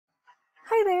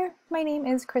Hi there, my name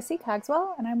is Chrissy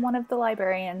Cogswell and I'm one of the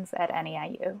librarians at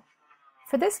NEIU.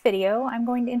 For this video, I'm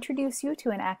going to introduce you to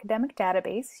an academic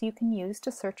database you can use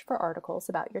to search for articles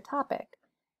about your topic.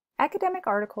 Academic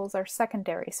articles are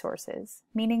secondary sources,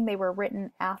 meaning they were written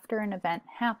after an event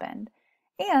happened,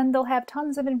 and they'll have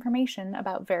tons of information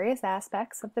about various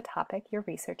aspects of the topic you're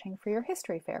researching for your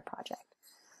history fair project.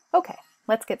 Okay,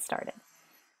 let's get started.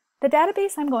 The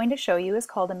database I'm going to show you is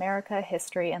called America,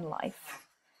 History, and Life.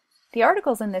 The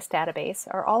articles in this database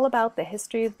are all about the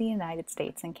history of the United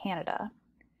States and Canada.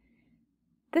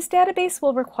 This database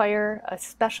will require a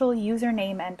special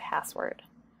username and password.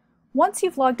 Once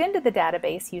you've logged into the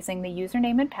database using the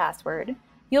username and password,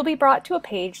 you'll be brought to a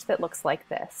page that looks like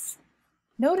this.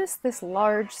 Notice this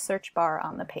large search bar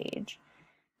on the page.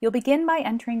 You'll begin by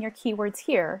entering your keywords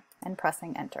here and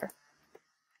pressing enter.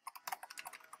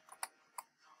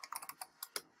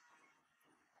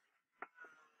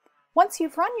 Once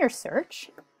you've run your search,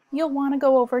 you'll want to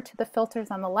go over to the filters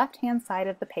on the left-hand side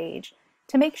of the page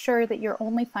to make sure that you're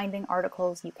only finding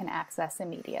articles you can access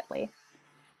immediately.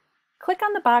 Click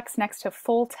on the box next to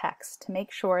full text to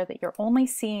make sure that you're only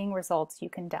seeing results you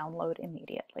can download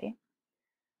immediately.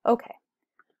 Okay,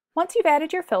 once you've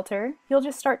added your filter, you'll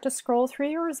just start to scroll through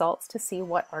your results to see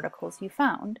what articles you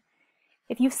found.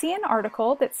 If you see an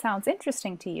article that sounds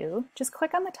interesting to you, just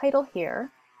click on the title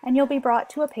here, and you'll be brought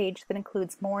to a page that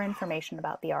includes more information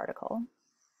about the article.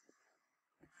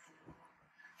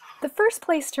 The first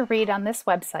place to read on this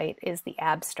website is the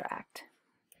abstract.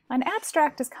 An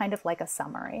abstract is kind of like a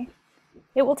summary.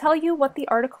 It will tell you what the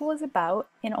article is about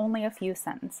in only a few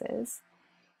sentences.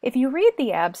 If you read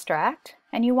the abstract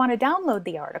and you want to download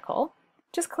the article,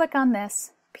 just click on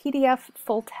this PDF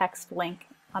full text link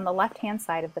on the left-hand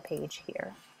side of the page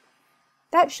here.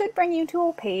 That should bring you to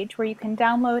a page where you can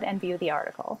download and view the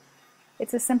article.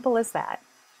 It's as simple as that.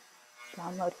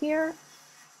 Download here,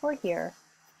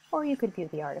 or you could view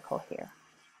the article here.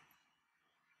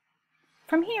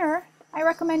 From here, I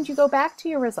recommend you go back to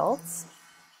your results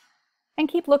and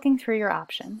keep looking through your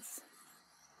options.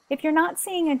 If you're not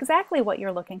seeing exactly what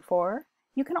you're looking for,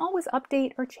 you can always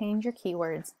update or change your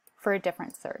keywords for a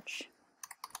different search.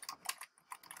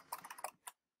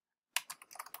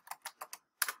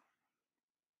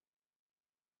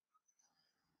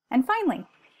 And finally,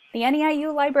 the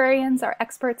NEIU librarians are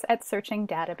experts at searching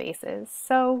databases,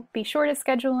 so be sure to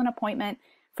schedule an appointment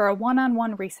for a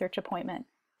one-on-one research appointment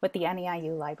with the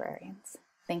NEIU librarians.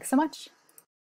 Thanks so much.